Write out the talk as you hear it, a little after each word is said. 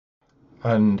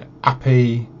and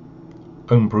happy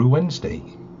Homebrew Wednesday.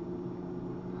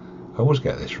 I always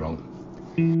get this wrong.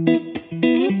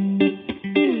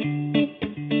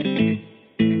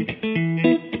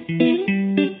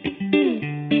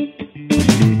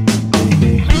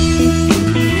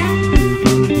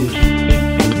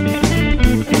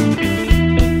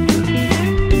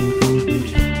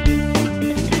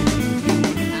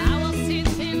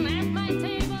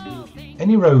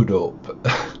 Any road up,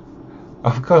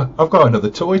 I've got another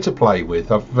toy to play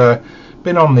with. I've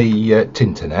been on the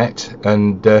Tinternet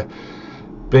and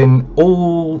been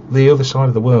all the other side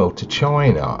of the world to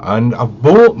China, and I've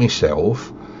bought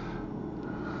myself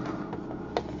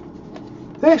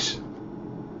this,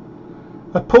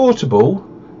 a portable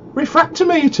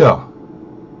refractometer.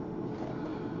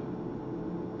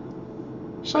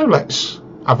 So let's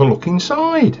have a look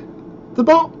inside the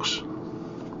box.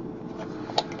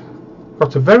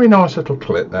 Got a very nice little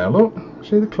clip there, look,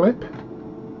 see the clip?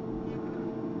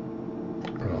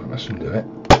 Right, let's undo it.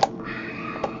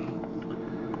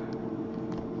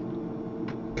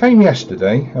 Came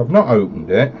yesterday, I've not opened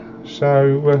it,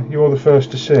 so you're the first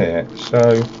to see it.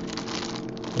 So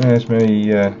there's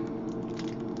me,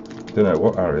 don't know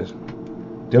what that is,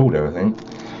 dildo I think.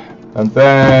 And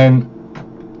then,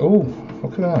 oh,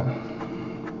 look at that.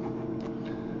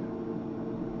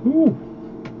 Ooh.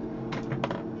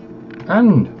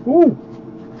 And, ooh,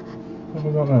 what have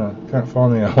we got there? Can't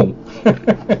find the hole.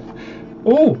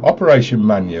 Oh, operation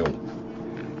manual.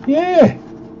 Yeah.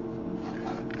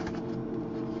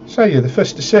 So you're the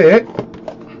first to see it.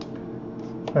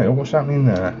 Hey, what's happening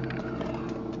there?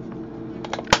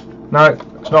 No,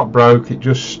 it's not broke, it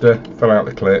just fell out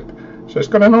the clip. So it's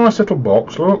got a nice little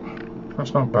box, look.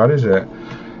 That's not bad, is it?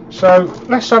 So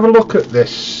let's have a look at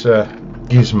this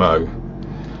gizmo.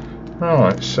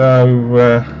 Right,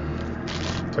 so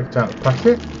take it out of the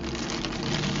packet.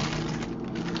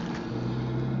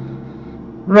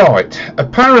 Right,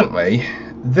 apparently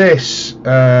this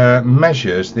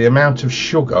measures the amount of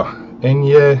sugar in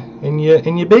your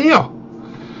beer.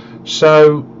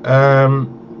 So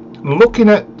looking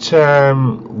at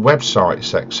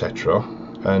websites, etc.,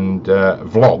 and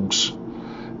vlogs,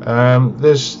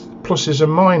 there's pluses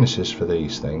and minuses for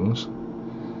these things.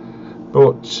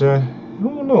 But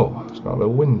oh no, it's got a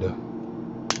little window.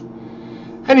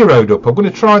 Any road up, I'm going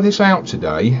to try this out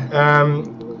today.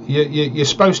 You're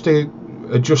supposed to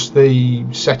adjust the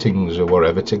settings or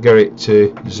whatever to get it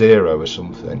to 0 or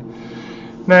something.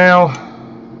 Now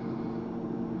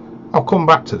I'll come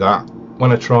back to that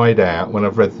when I try it out, when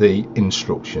I've read the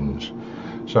instructions.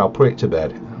 So I'll put it to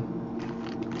bed.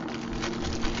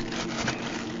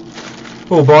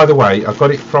 Oh, by the way, I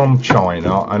got it from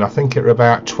China and I think it were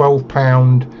about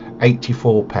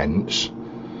 £12.84,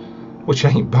 which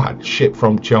ain't bad, shipped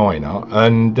from China.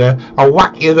 And I'll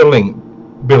whack you the link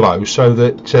below so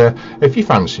that if you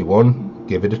fancy one,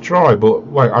 give it a try. But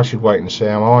wait, I should wait and see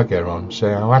how I get on, see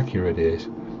how accurate it is.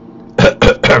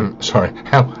 Sorry,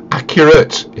 how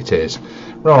accurate it is.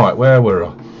 Right, where were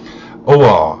I?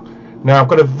 Oh, now I've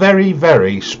got a very,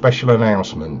 very special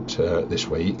announcement this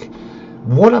week.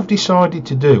 What I've decided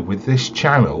to do with this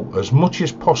channel, as much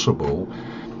as possible,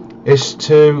 is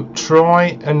to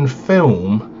try and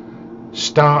film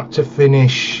start to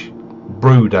finish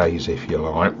brew days, if you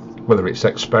like, whether it's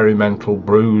experimental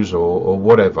brews or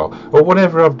whatever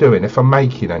I'm doing. If I'm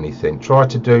making anything, try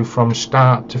to do from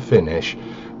start to finish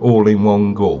all in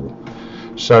one go,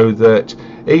 so that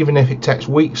even if it takes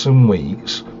weeks and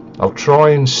weeks, I'll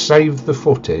try and save the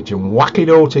footage and whack it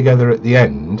all together at the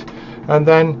end, and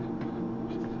then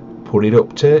put it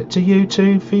up to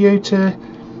YouTube for you to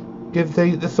give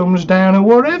the thumbs down or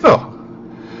whatever.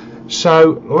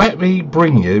 So let me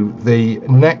bring you the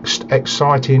next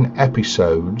exciting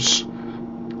episodes.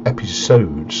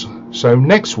 So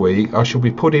next week I shall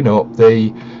be putting up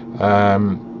the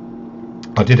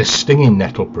I did a stinging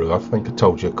nettle brew. I think I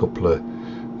told you a couple of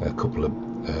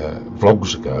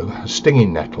vlogs ago, a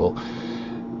stinging nettle,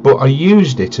 but I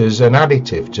used it as an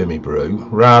additive to my brew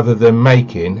rather than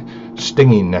making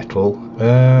stinging nettle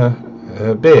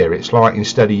beer. It's like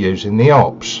instead of using the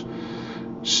hops.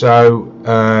 So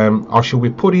I shall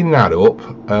be putting that up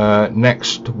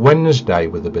next Wednesday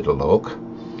with a bit of luck,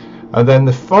 and then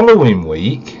the following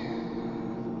week,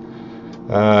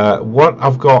 what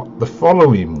I've got the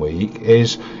following week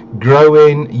is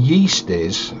growing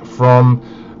yeasties from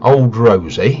Old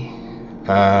Rosie,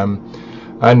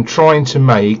 and trying to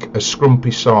make a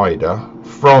scrumpy cider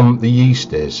from the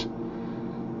yeasties,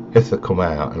 if they come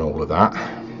out and all of that.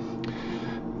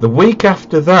 The week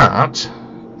after that,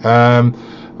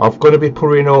 I've got to be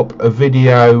putting up a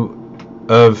video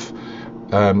of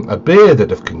a beer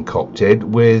that I've concocted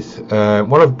with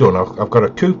what I've done. I've got a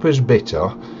Cooper's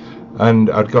Bitter, and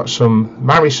I've got some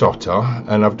Marisotta,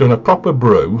 and I've done a proper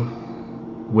brew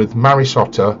with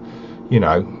Marisotta, you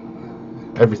know,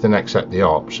 everything except the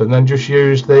hops, and then just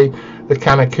use the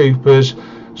can of Cooper's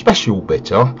Special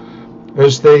Bitter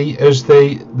as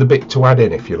the bit to add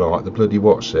in, if you like, the bloody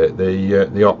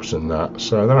the hops and that.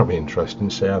 So that'll be interesting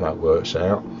to see how that works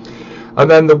out. And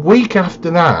then the week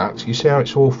after that, you see how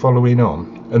it's all following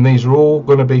on, and these are all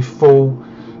going to be full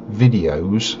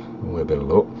videos with a bit of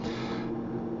luck.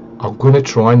 I'm going to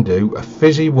try and do a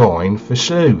fizzy wine for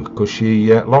Sue, because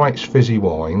she likes fizzy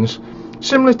wines,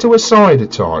 similar to a cider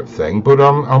type thing, but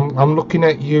I'm looking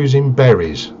at using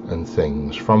berries and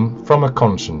things from a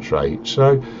concentrate.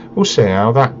 So we'll see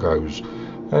how that goes.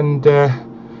 And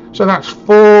so that's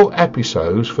 4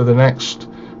 episodes for the next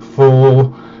 4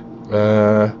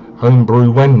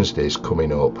 Homebrew Wednesdays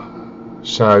coming up.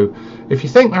 So if you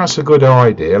think that's a good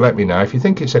idea, let me know. If you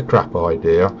think it's a crap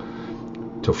idea,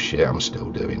 tough shit, I'm still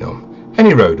doing them.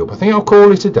 Any road up, I think I'll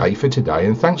call it a day for today,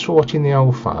 and thanks for watching the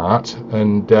old fart,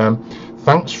 and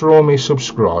thanks for all my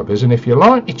subscribers. And if you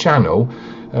like my channel,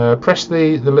 press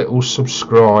the little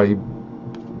subscribe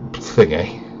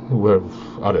thingy, where,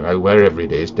 I don't know, wherever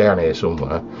it is, down here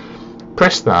somewhere.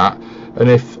 Press that, and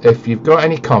if you've got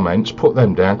any comments, put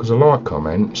them down, because I like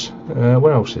comments.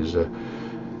 What else is there?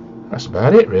 That's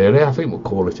about it really. I think we'll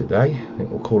call it a day.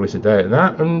 At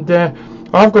that. And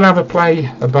I'm going to have a play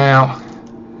about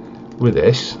with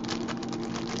this.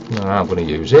 No, I'm going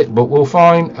to use it, but we'll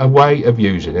find a way of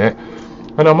using it,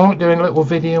 and I might do a little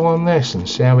video on this and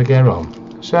see how we get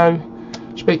on. So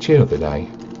speak to you another day,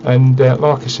 and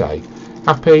like I say,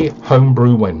 happy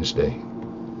Homebrew Wednesday.